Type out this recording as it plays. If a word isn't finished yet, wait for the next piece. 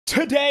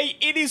Today,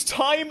 it is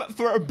time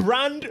for a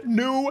brand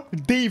new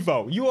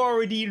Divo. You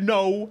already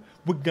know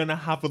we're gonna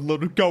have a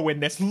little go in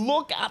this.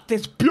 Look at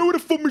this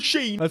beautiful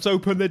machine. Let's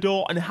open the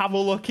door and have a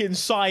look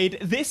inside.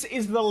 This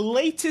is the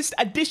latest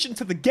addition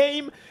to the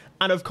game,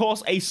 and of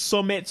course, a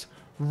summit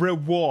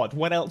reward.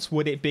 What else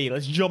would it be?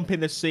 Let's jump in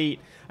the seat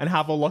and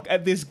have a look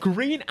at this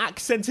green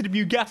accented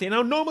Bugatti.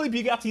 Now, normally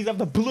Bugattis have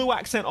the blue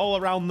accent all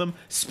around them,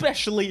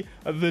 especially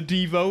the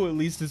Divo. At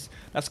least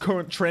that's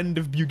current trend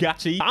of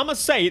Bugatti. I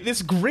must say,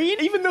 this green,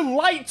 even the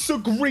lights are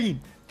green.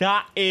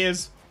 That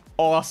is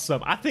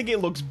awesome. I think it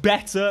looks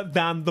better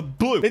than the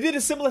blue. They did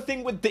a similar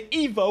thing with the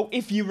Evo,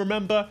 if you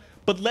remember,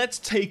 but let's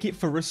take it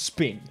for a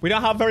spin. We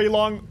don't have very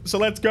long, so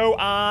let's go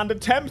and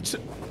attempt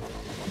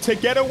to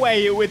get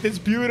away with this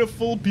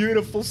beautiful,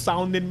 beautiful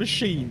sounding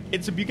machine.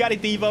 It's a Bugatti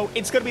Divo.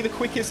 It's going to be the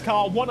quickest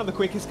car, one of the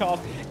quickest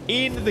cars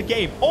in the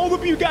game. All the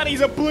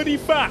Bugattis are bloody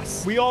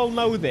fast. We all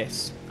know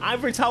this.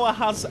 Ivory Tower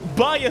has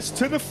bias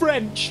to the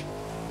French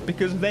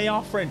because they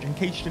are French, in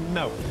case you didn't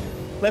know.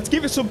 Let's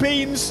give it some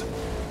beans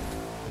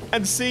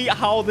and see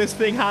how this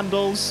thing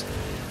handles.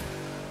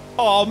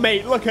 Oh,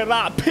 mate, look at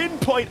that.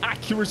 Pinpoint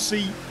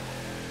accuracy.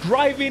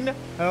 Driving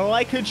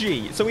like a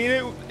G. So we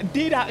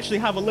did actually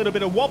have a little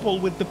bit of wobble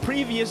with the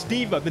previous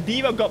Divo. The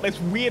Divo got this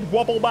weird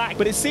wobble back,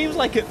 but it seems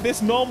like at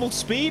this normal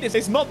speed,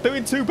 it's not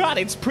doing too bad.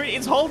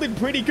 It's holding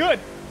pretty good.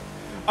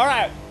 All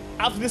right,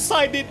 I've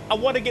decided I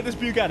want to get this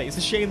Bugatti. It's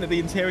a shame that the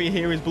interior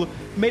here is blue.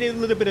 Made it a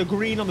little bit of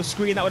green on the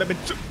screen. That would have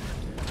been...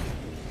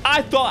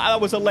 I thought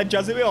that was a ledge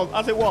as it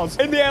was.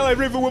 In the LA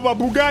River with my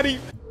Bugatti.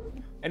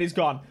 And it's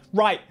gone.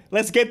 Right,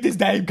 let's get this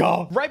damn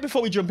car. Right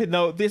before we jump in,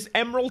 though, this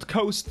Emerald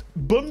Coast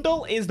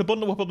bundle is the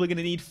bundle we're probably going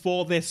to need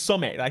for this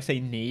summit. I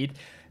say need.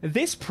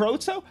 This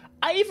proto,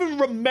 I even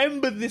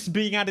remember this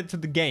being added to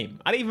the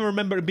game. I don't even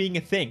remember it being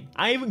a thing.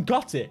 I even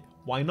got it.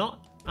 Why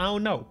not? I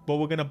don't know, but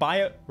we're going to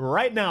buy it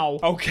right now.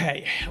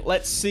 Okay,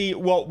 let's see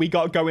what we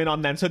got going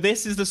on then. So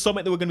this is the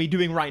summit that we're going to be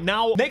doing right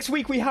now. Next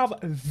week, we have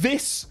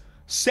this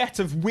set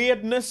of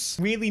weirdness.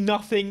 Really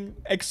nothing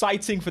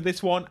exciting for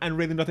this one, and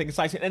really nothing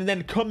exciting. And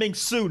then coming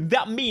soon.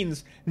 That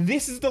means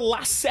this is the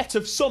last set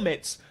of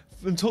summits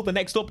until the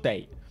next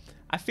update.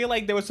 I feel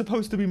like there were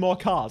supposed to be more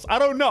cars. I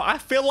don't know. I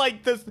feel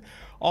like there's...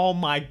 Oh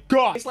my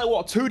god. It's like,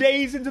 what, 2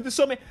 days into the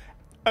summit?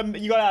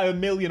 You got 1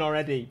 million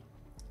already.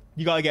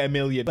 You gotta get 1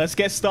 million. Let's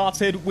get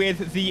started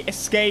with the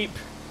escape.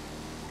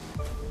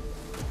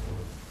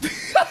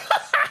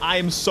 I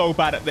am so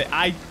bad at this.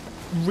 I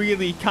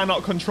really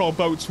cannot control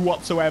boats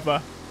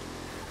whatsoever.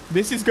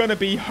 This is gonna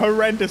be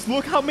horrendous.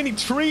 Look how many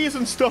trees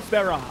and stuff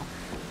there are.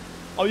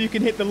 Oh, you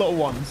can hit the little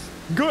ones.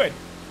 Good.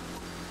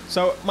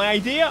 So my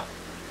idea,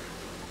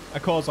 a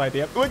course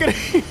idea, we're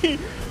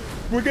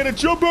gonna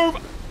jump over.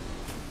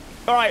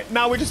 All right,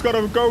 now we just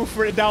gotta go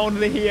for it down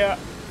to here.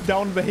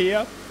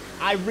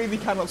 I really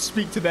cannot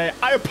speak today.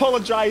 I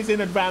apologize in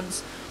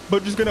advance,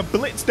 but just gonna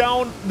blitz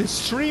down this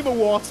stream of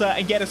water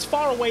and get as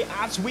far away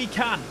as we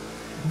can.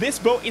 This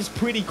boat is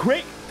pretty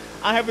quick.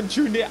 I haven't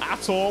tuned it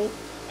at all.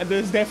 And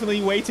there's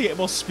definitely a way to get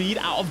more speed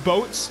out of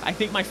boats. I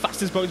think my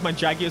fastest boat is my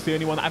Jaguar. It's the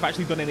only one that I've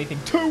actually done anything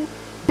to.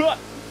 But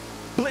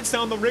blitz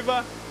down the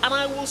river. And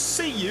I will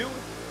see you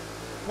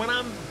when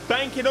I'm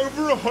banking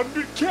over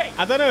 100k.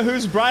 I don't know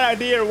whose bright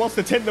idea it was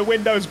to tint the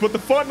windows, but the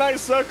Fortnite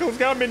circle's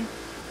coming.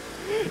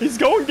 He's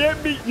going to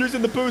get me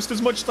using the boost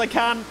as much as I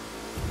can.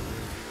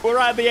 We're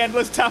at the end.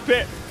 Let's tap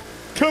it.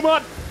 Come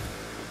on.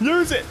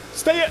 Use it.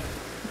 Stay at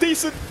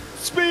decent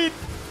speed.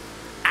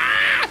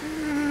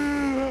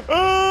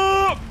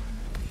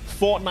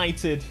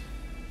 Fortnighted.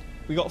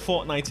 We got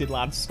Fortnighted,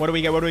 lads. What do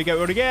we get? What do we get?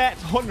 What do we get?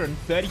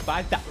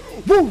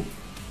 135,000. Woo!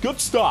 Good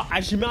start.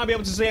 As you might be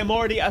able to see, I'm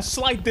already at a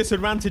slight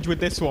disadvantage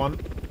with this one.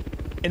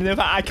 In the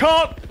fact I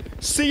can't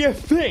see a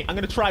thing. I'm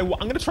gonna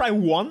try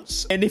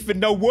once, and if it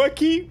no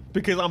worky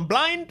because I'm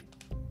blind,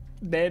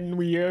 then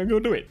we are gonna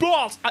do it.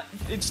 But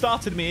it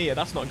started me here.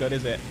 That's not good,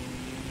 is it?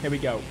 Here we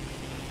go.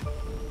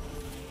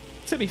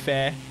 To be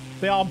fair,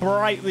 they are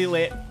brightly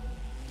lit.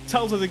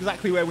 Tells us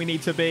exactly where we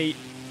need to be.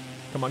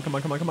 Come on, come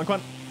on, come on, come on, come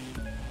on.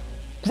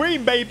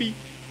 Green, baby.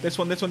 This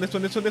one, this one, this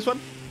one, this one, this one.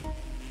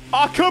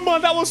 Oh, come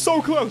on. That was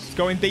so close. It's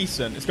going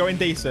decent. It's going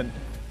decent.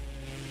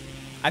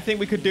 I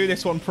think we could do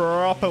this one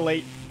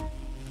properly.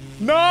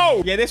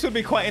 No! Yeah, this would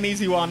be quite an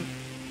easy one.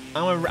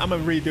 I'm gonna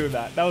redo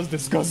that. That was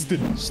disgusting.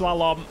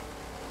 Slalom.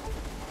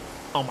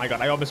 Oh, my God.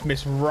 I almost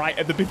missed right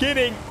at the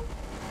beginning.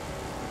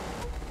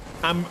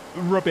 I'm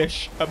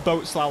rubbish at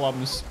boat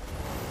slaloms.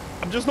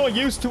 I'm just not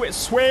used to it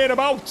swaying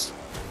about.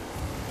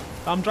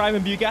 I'm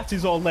driving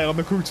Bugattis all day on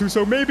the crew too,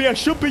 so maybe I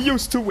should be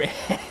used to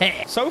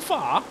it. So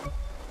far,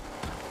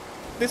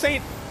 this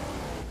ain't...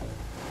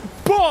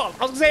 But I was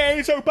gonna say it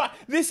ain't so bad.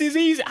 This is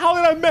easy. How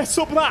did I mess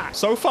up that?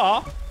 So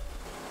far,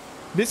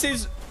 this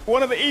is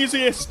one of the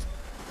easiest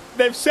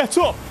they've set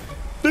up.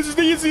 This is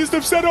the easiest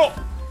they've set up.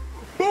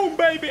 Boom,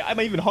 baby.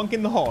 I'm even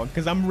honking the horn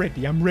because I'm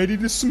ready. I'm ready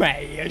to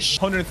smash.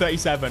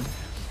 137.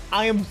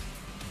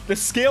 The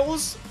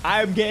skills,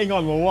 I'm getting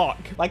on lock.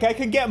 Like, I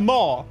can get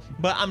more,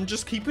 but I'm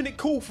just keeping it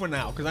cool for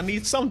now because I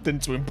need something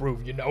to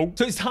improve, you know?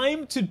 So it's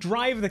time to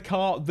drive the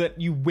car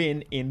that you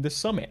win in the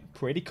summit.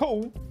 Pretty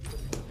cool.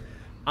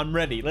 I'm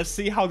ready. Let's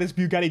see how this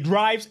Bugatti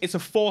drives. It's a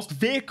forced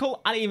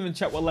vehicle. I didn't even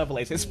check what level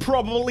it is. It's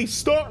probably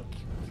stuck,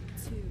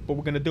 but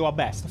we're going to do our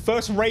best.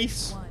 First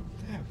race.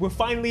 We're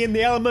finally in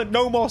the element.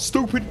 No more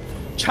stupid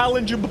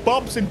challenging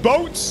bumps in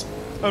boats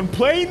and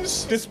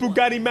planes. This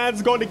Bugatti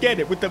man's going to get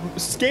it with the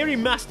scary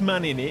masked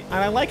man in it. And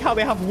I like how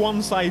they have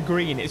one side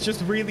green. It's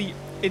just really,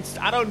 it's,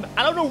 I don't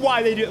know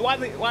why they do it.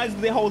 Why is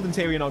the whole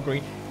interior not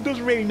green? It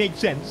doesn't really make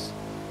sense.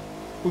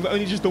 We've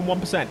only just done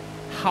 1%.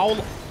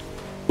 How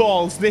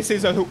balls, this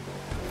is a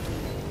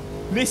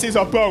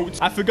boat.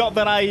 I forgot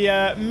that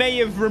I may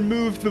have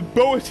removed the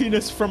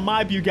boatiness from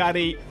my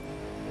Bugatti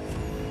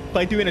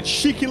by doing a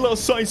cheeky little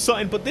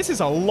something, but this is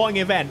a long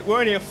event. We're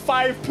only at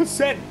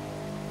 5%.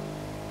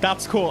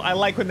 That's cool. I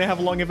like when they have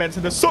long events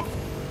in the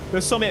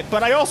summit,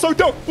 but I also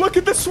don't. Look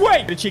at the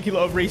sway. The cheeky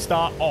little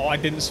restart. Oh, I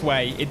didn't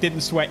sway. It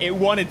didn't sway. It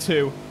wanted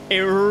to. It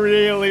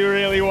really,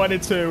 really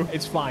wanted to.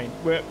 It's fine.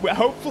 We're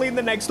hopefully in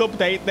the next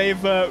update,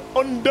 they've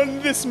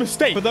undone this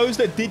mistake. For those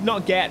that did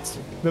not get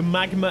the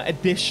Magma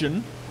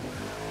edition,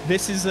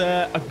 this is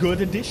a good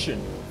addition.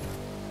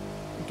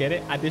 Get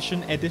it?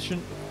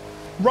 Edition.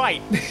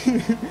 Right.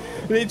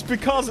 It's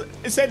because,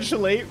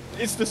 essentially,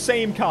 it's the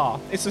same car.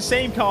 It's the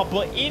same car,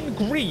 but in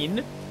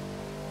green.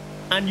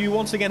 And you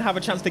once again have a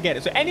chance to get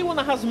it. So anyone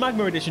that has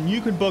Magma Edition, you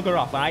can bugger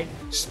off, all right?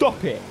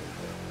 Stop it.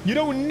 You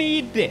don't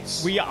need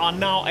this. We are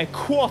now a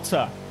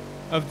quarter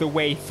of the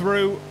way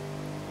through.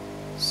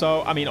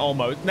 So, I mean,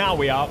 almost. Now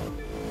we are.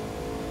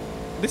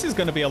 This is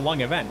going to be a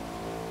long event.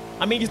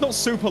 I mean, it's not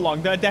super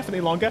long. They're definitely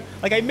longer.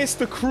 Like, I missed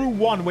the crew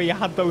one where you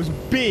had those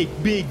big,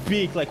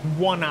 like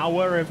 1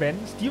 hour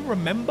events. Do you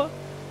remember?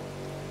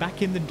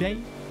 Back in the day?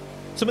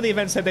 Some of the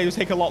events said they would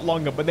take a lot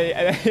longer, but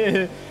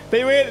they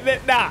were,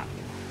 nah,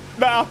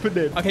 not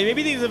happening. Okay,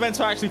 maybe these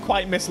events are actually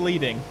quite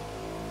misleading.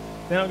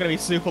 They're not going to be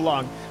super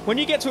long. When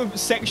you get to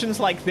sections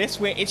like this,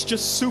 where it's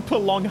just super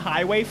long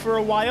highway for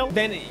a while,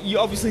 then you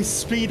obviously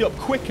speed up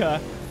quicker.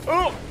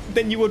 Oh!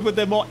 Than you would with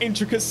the more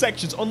intricate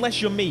sections,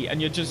 unless you're me and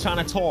you're just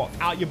trying to talk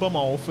out your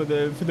bumhole for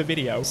the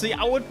video. See,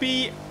 I would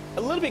be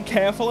a little bit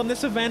careful in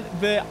this event.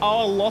 There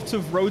are a lot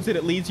of roads that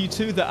it leads you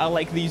to that are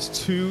like these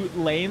 2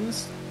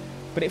 lanes,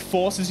 but it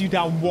forces you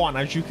down one,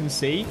 as you can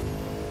see.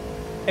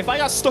 If I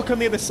got stuck on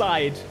the other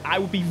side, I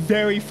would be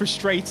very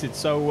frustrated.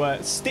 So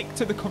stick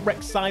to the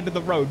correct side of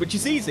the road, which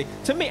is easy.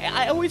 To me,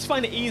 I always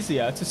find it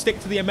easier to stick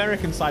to the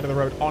American side of the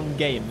road on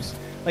games,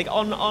 like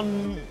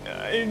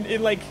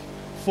in like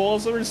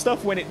Forza and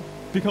stuff. When it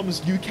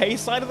becomes UK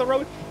side of the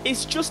road,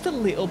 it's just a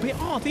little bit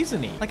odd,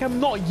 isn't it? Like, I'm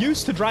not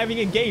used to driving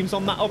in games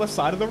on that other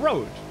side of the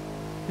road.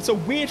 It's a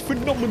weird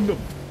phenomenon.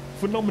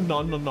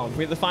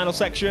 We're at the final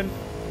section.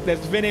 There's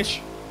the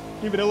finish.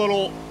 Give it a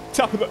little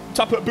tap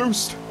of the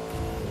boost.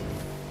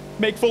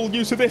 Make full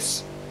use of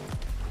this.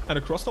 And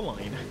across the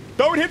line.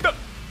 Don't hit the...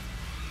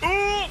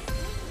 Oh!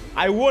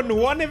 I won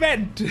 1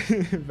 event.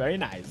 Very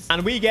nice.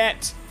 And we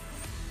get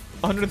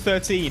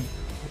 113.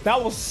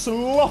 That was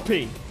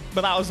sloppy.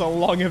 But that was a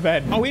long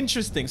event. Oh,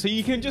 interesting. So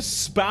you can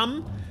just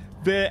spam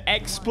the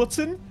X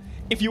button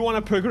if you want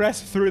to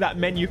progress through that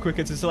menu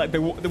quicker to select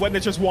when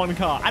there's just one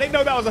car. I didn't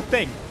know that was a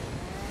thing.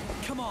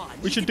 Come on.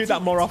 We should do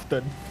that more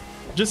often.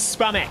 Just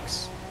spam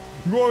X.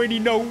 You already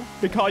know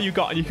the car you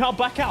got, and you can't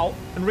back out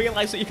and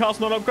realize that your car's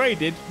not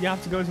upgraded. You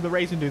have to go into the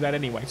race and do that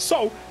anyway.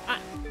 So,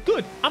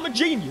 good. I'm a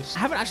genius. I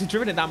haven't actually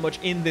driven it that much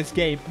in this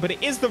game, but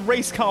it is the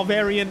race car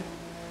variant.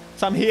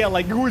 So I'm here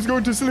like, who is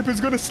going to slip?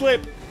 Is going to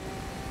slip.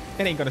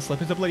 It ain't gonna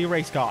slip. It's a bloody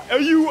race car. Are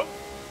you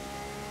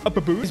a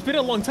baboon? It's been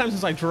a long time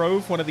since I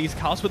drove one of these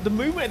cars, but the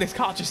movement of this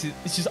car it's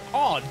just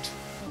odd.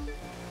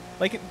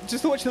 Like,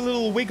 just to watch the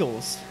little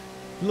wiggles.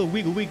 Little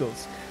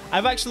wiggles.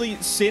 I've actually,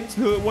 since,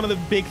 one of the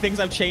big things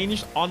I've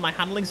changed on my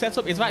handling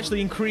setup is I've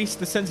actually increased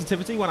the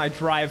sensitivity when I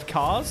drive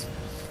cars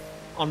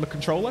on the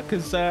controller,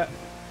 because, I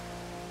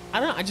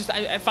don't know,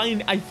 I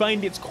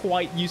find it's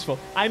quite useful.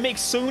 I make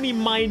so many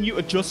minute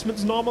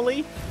adjustments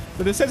normally,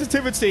 but the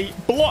sensitivity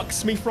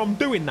blocks me from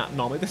doing that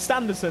normally, the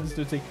standard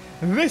sensitivity.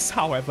 This,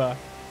 however,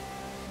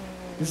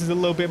 this is a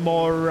little bit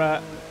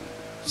more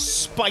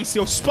spicy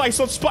or spice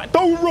on spice.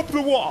 Don't rub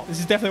the water. This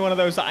is definitely one of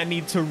those that I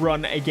need to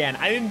run again.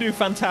 I didn't do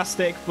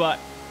fantastic, but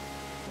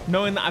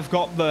knowing that I've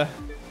got the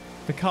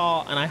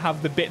car and I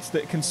have the bits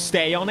that can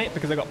stay on it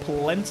because I got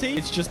plenty,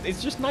 it's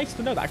just nice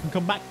to know that I can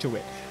come back to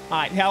it. All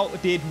right, how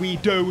did we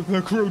do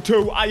the crew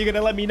 2? Are you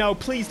gonna let me know?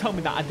 Please tell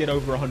me that I did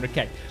over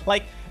 100k.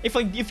 Like,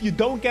 if you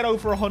don't get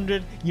over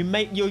 100, you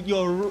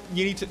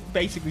need to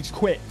basically just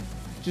quit.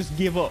 Just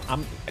give up.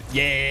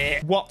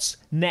 Yeah. What's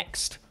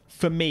next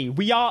for me?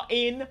 We are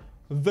in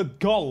the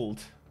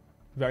gold.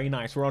 Very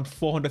nice. We're on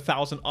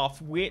 400,000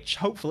 off, which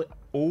hopefully...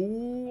 Oh,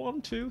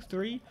 1, 2,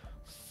 3,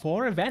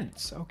 4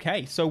 events.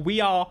 Okay, so we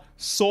are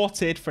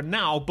sorted for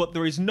now, but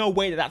there is no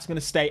way that that's going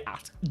to stay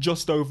at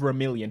just over 1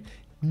 million.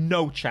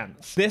 No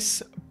chance.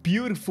 This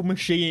beautiful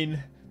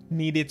machine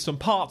Needed some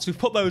parts. We've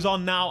put those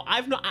on now.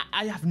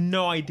 I have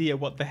no idea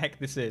what the heck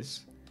this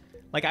is.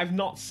 Like, I've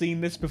not seen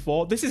this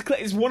before. This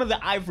is one of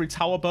the ivory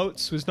tower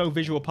boats. There's no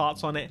visual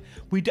parts on it.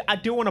 I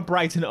do want to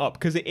brighten it up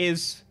because it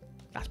is...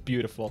 That's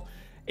beautiful.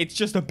 It's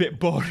just a bit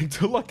boring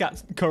to look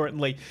at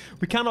currently.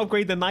 We can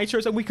upgrade the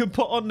nitros and we could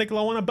put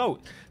underglow on a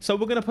boat. So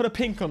we're going to put a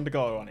pink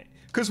underglow on it.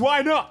 Because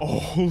why not?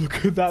 Oh,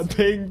 look at that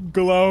pink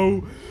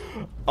glow.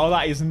 Oh,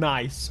 that is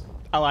nice.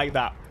 I like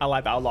that. I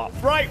like that a lot.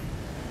 Right.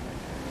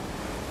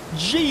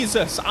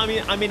 Jesus. I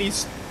mean,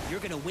 he's... You're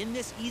gonna win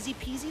this easy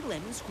peasy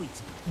lemon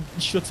squeezy.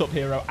 Shut up,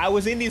 hero. I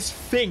was in his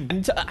thing.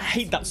 And I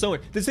hate that so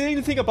much. There's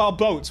anything thing about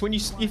boats.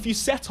 If you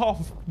set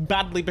off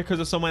badly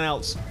because of someone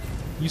else,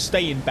 you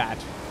stay in bad.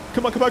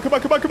 Come on, come on, come on,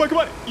 come on, come on, come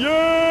on.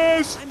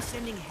 Yes! I'm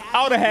sending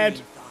out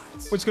ahead.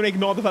 We're just gonna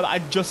ignore the fact that I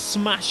just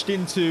smashed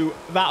into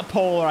that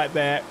pole right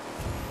there.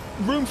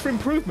 Room for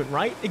improvement,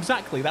 right?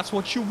 Exactly. That's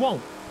what you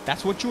want.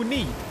 That's what you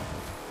need.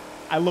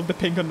 I love the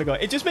pink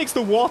underglow. It just makes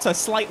the water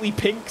slightly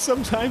pink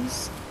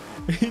sometimes.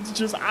 It's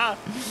just, I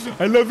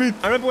love it.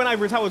 I remember when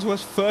Ivory Towers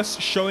was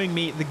first showing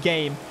me the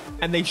game,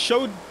 and they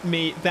showed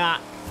me that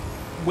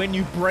when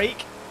you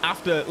brake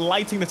after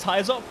lighting the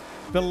tires up,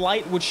 the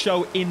light would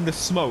show in the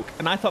smoke.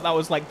 And I thought that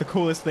was like the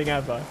coolest thing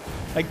ever.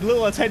 Like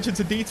little attention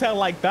to detail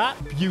like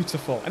that.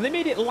 Beautiful. And they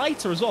made it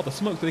lighter as well, the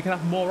smoke, so they could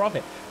have more of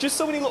it. Just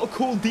so many little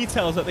cool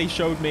details that they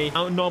showed me.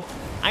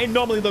 I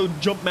normally though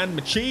jump man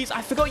my cheese.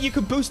 I forgot you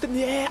could boost in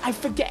the air. I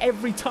forget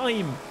every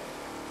time.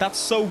 That's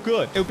so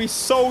good. It would be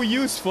so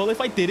useful if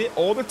I did it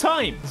all the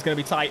time. It's going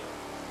to be tight.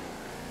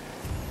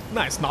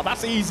 No, it's not.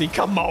 That's easy.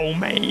 Come on,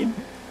 man.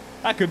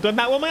 I could have done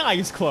that with my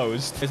eyes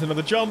closed. There's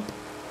another jump.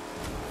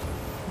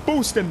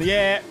 Boost in the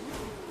air.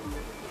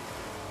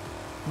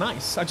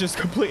 Nice. I just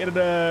completed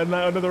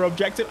another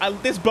objective.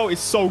 This boat is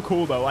so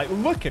cool, though. Like,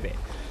 look at it.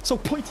 So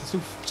pointy,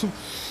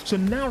 so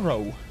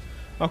narrow.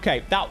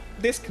 Okay,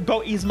 this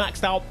boat is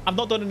maxed out. I've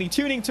not done any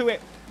tuning to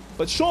it,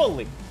 but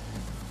surely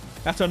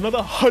that's another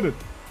 100.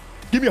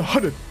 Give me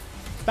 100.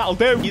 That'll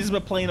do. Is my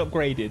plane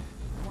upgraded?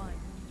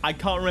 I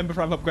can't remember if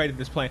I've upgraded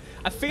this plane.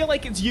 I feel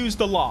like it's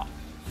used a lot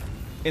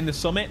in the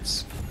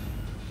summits.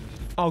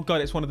 Oh,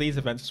 God, it's one of these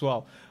events as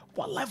well.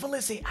 What level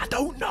is it? I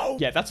don't know.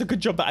 Yeah, that's a good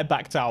job that I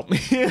backed out.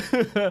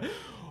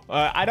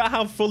 I don't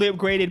have fully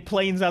upgraded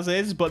planes as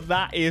is, but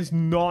that is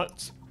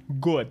not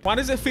good. Why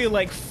does it feel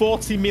like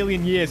 40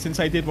 million years since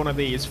I did one of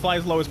these? Fly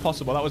as low as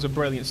possible. That was a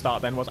brilliant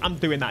start then. I'm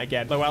doing that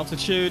again. Low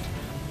altitude.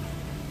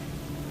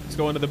 Let's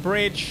go under the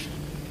bridge.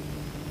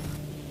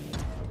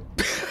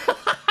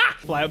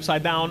 Fly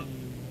upside down.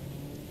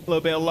 A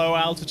little bit of low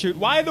altitude.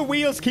 Why do the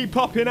wheels keep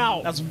popping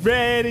out? That's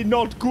very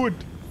not good.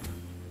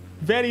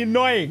 Very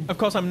annoying. Of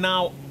course, I'm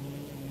now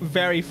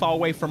very far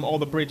away from all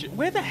the bridges.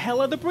 Where the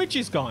hell are the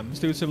bridges gone? Let's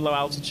do some low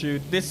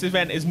altitude. This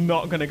event is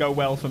not going to go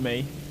well for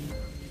me.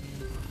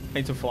 I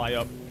need to fly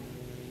up.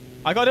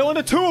 I got it on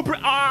the two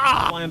bridges.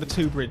 Ah! Fly on the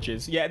two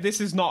bridges. Yeah,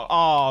 this is not...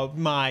 Oh,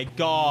 my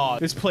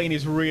God. This plane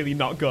is really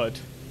not good.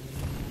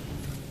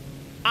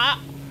 Ah!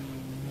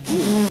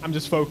 I'm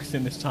just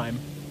focusing this time.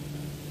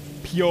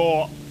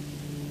 Pure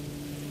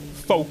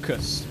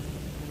focus.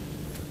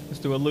 Let's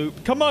do a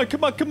loop. Come on,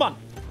 come on, come on.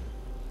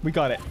 We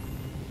got it.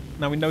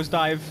 Now we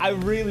nosedive. I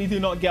really do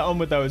not get on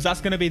with those.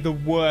 That's going to be the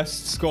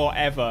worst score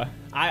ever.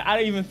 I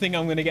don't even think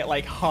I'm going to get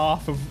like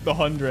half of the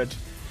 100.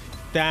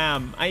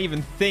 Damn. I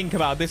even think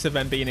about this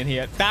event being in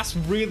here. That's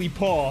really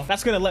poor.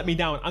 That's going to let me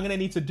down. I'm going to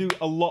need to do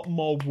a lot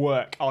more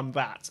work on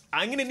that.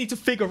 I'm going to need to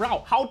figure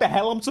out how the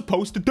hell I'm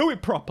supposed to do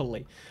it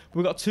properly.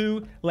 We've got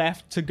 2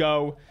 left to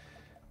go.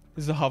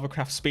 This is a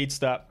hovercraft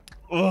speedster.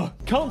 Ugh.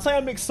 Can't say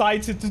I'm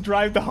excited to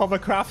drive the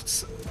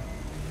hovercrafts.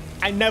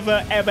 I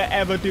never, ever,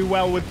 ever do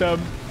well with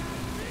them.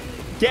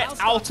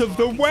 Get out of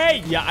the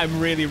way. Yeah, I'm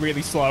really,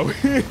 really slow.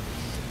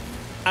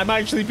 I'm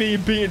actually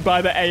being beaten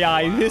by the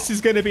AI. This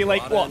is going to be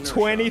like, what,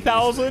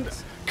 20,000?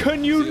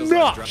 Can you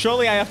not?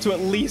 Surely I have to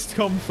at least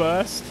come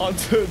first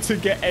to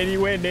get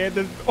anywhere near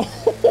the...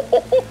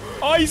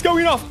 Oh, he's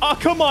going off. Oh,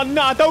 come on.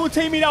 Nah, don't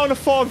take me down to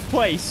 4th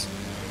place.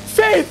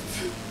 5th!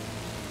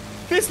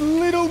 This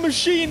little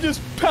machine just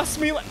passed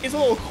me like... It's a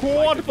little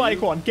quad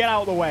bike one. Get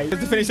out of the way.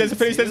 There's the finish. There's the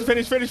finish. There's the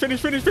finish. Finish.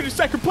 Finish. Finish. Finish.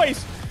 2nd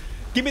place.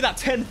 Give me that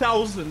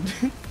 10,000.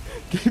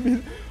 Give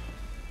me...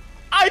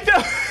 I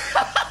don't...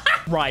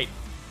 Right.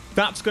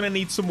 That's going to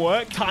need some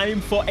work. Time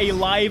for a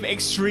live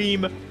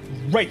extreme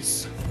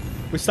race.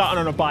 We're starting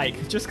on a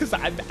bike. Just because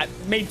that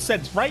made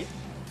sense, right?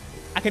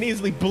 I can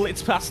easily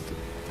blitz past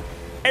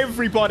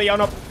everybody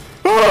on a...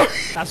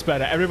 Oh! That's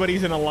better.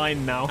 Everybody's in a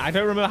line now. I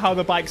don't remember how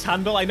the bikes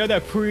handle. I know they're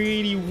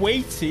pretty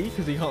weighty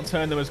because you can't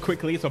turn them as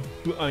quickly.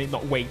 I mean,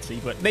 not weighty,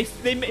 but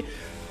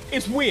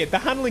it's weird. The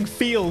handling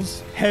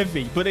feels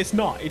heavy, but it's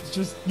not. It's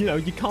just, you know,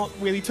 you can't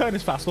really turn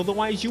as fast.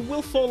 Otherwise, you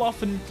will fall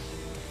off and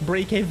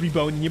break every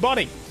bone in your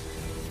body.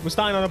 We're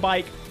starting on a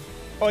bike.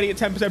 Already at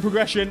 10%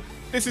 progression.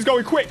 This is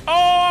going quick.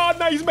 Oh,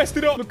 no, he's messed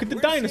it up. Look at the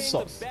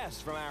dinosaurs. The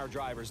best from our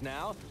drivers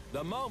now.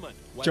 The moment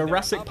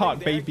Jurassic Park,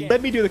 baby.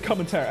 Let me do the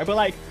commentary. I'll be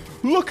like,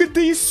 look at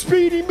these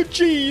speedy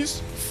magees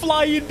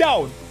flying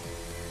down.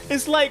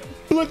 It's like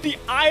bloody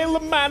Isle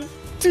of Man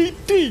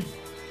TT.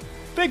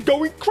 They're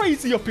going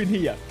crazy up in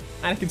here.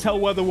 And I can tell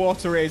where the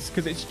water is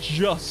because it's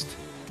just...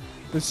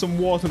 There's some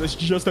water that's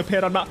just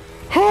appeared on that.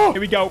 Here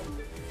we go.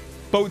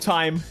 Boat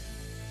time.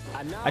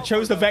 I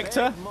chose the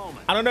Vector.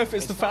 I don't know if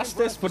it's the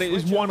fastest, but it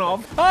is one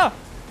of. Ah!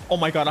 Oh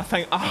my god,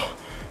 thank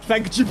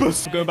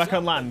Jeebus. Going back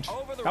on land.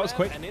 That was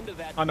quick.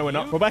 Oh, no, we're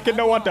not. We're back in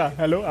the water.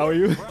 Hello, how are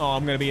you? Oh,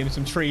 I'm going to be in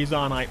some trees,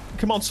 aren't I?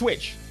 Come on,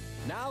 switch.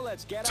 Now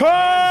let's get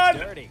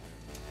Turn!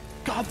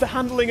 God, the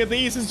handling of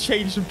these has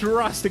changed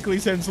drastically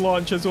since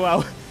launch as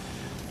well.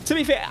 To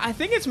be fair, I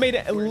think it's made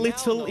it a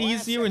little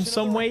easier in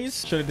some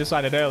ways. Should have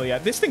decided earlier.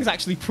 This thing's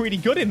actually pretty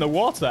good in the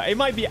water. It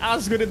might be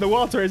as good in the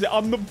water as it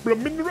on the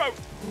blooming road.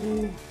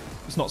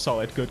 It's not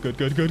solid. Good, good,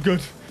 good, good,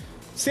 good.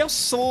 See how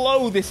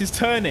slow this is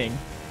turning?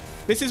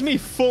 This is me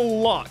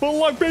full lock. Full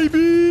lock,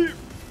 baby!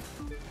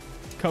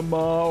 Come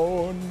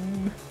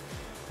on.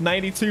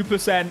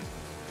 92%.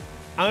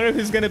 I don't know if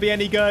this is going to be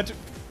any good.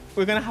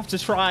 We're going to have to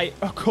try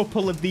a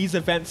couple of these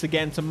events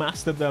again to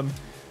master them.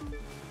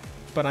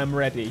 But I'm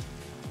ready.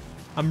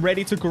 I'm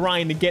ready to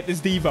grind and get this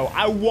Devo.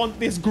 I want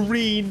this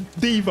green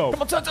Devo.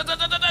 Come on, turn, turn, turn,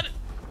 turn, turn.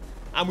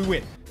 And we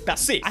win.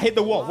 That's it. I hit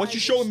the wall. What you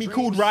showing me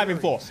cool driving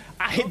for?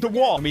 I hit the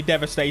wall. I'm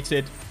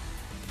devastated.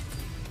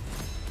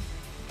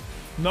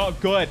 Not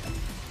good.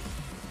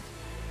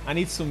 I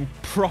need some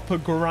proper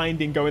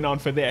grinding going on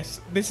for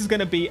this. This is going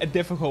to be a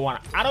difficult one.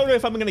 I don't know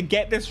if I'm going to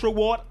get this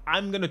reward.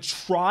 I'm going to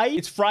try.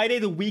 It's Friday.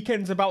 The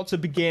weekend's about to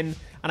begin.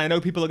 And I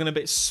know people are going to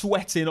be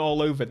sweating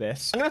all over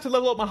this. I'm going to have to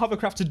level up my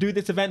hovercraft to do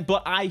this event,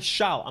 but I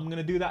shall. I'm going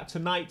to do that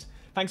tonight.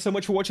 Thanks so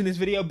much for watching this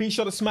video. Be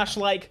sure to smash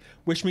like.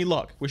 Wish me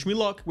luck. Wish me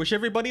luck. Wish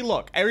everybody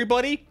luck.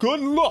 Everybody, good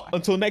luck.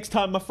 Until next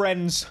time, my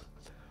friends.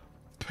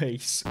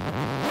 Peace.